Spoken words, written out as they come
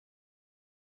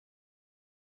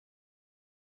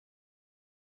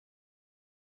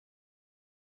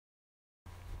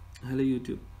Hello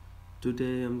YouTube.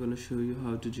 Today I'm gonna show you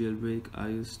how to jailbreak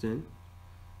iOS 10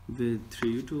 with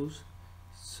 3U tools.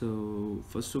 So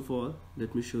first of all,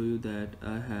 let me show you that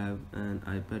I have an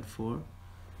iPad 4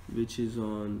 which is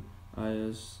on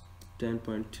iOS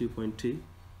 10.2.3.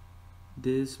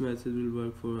 This method will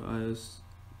work for iOS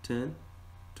 10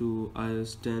 to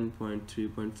iOS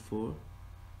 10.3.4.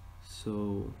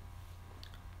 So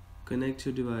connect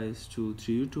your device to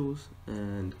 3U tools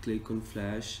and click on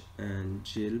flash and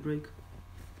jailbreak.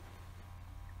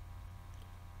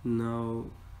 Now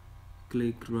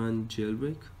click run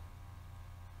jailbreak.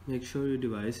 Make sure your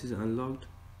device is unlocked.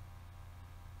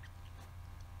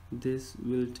 This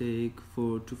will take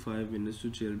 4 to 5 minutes to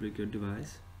jailbreak your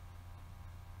device.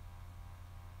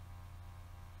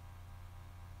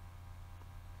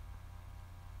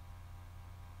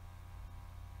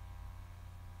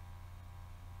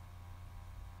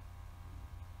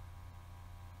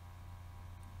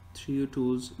 Your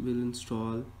tools will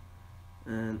install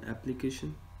an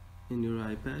application in your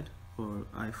iPad or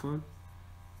iPhone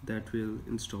that will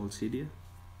install Cydia.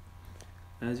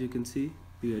 As you can see,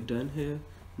 we are done here.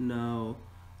 Now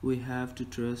we have to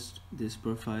trust this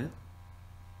profile.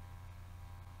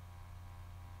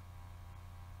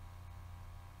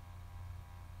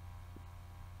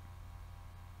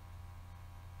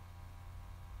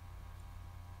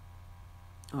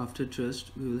 After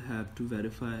trust, we will have to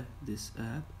verify this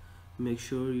app. Make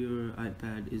sure your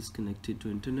iPad is connected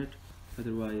to internet,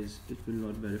 otherwise it will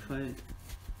not verify it.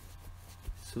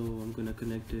 So I'm gonna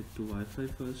connect it to Wi-Fi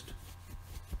first.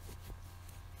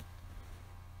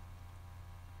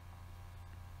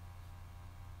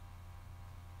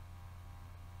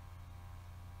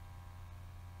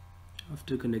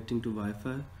 After connecting to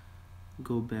Wi-Fi,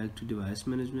 go back to device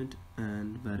management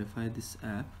and verify this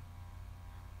app.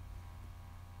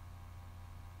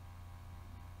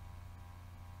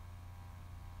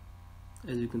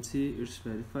 As you can see, it's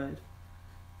verified.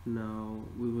 Now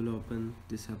we will open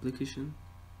this application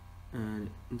and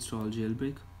install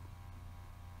Jailbreak.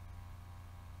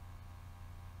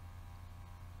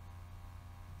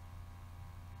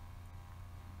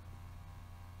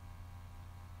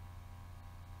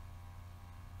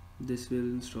 This will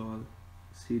install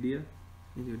Cydia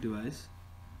in your device.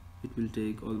 It will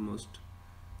take almost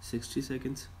 60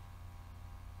 seconds.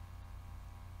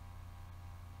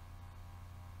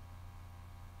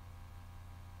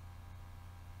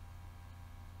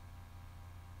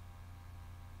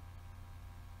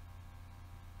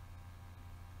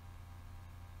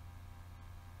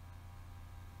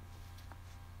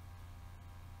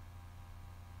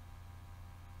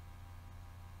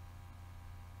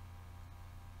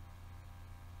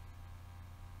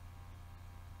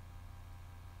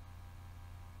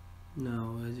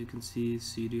 Now as you can see,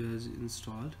 Cydia is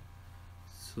installed,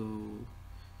 so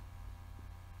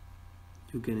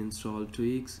you can install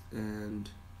tweaks and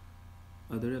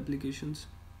other applications.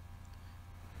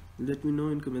 Let me know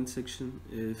in comment section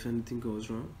if anything goes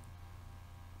wrong.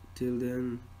 Till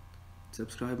then,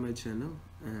 subscribe my channel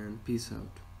and peace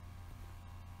out.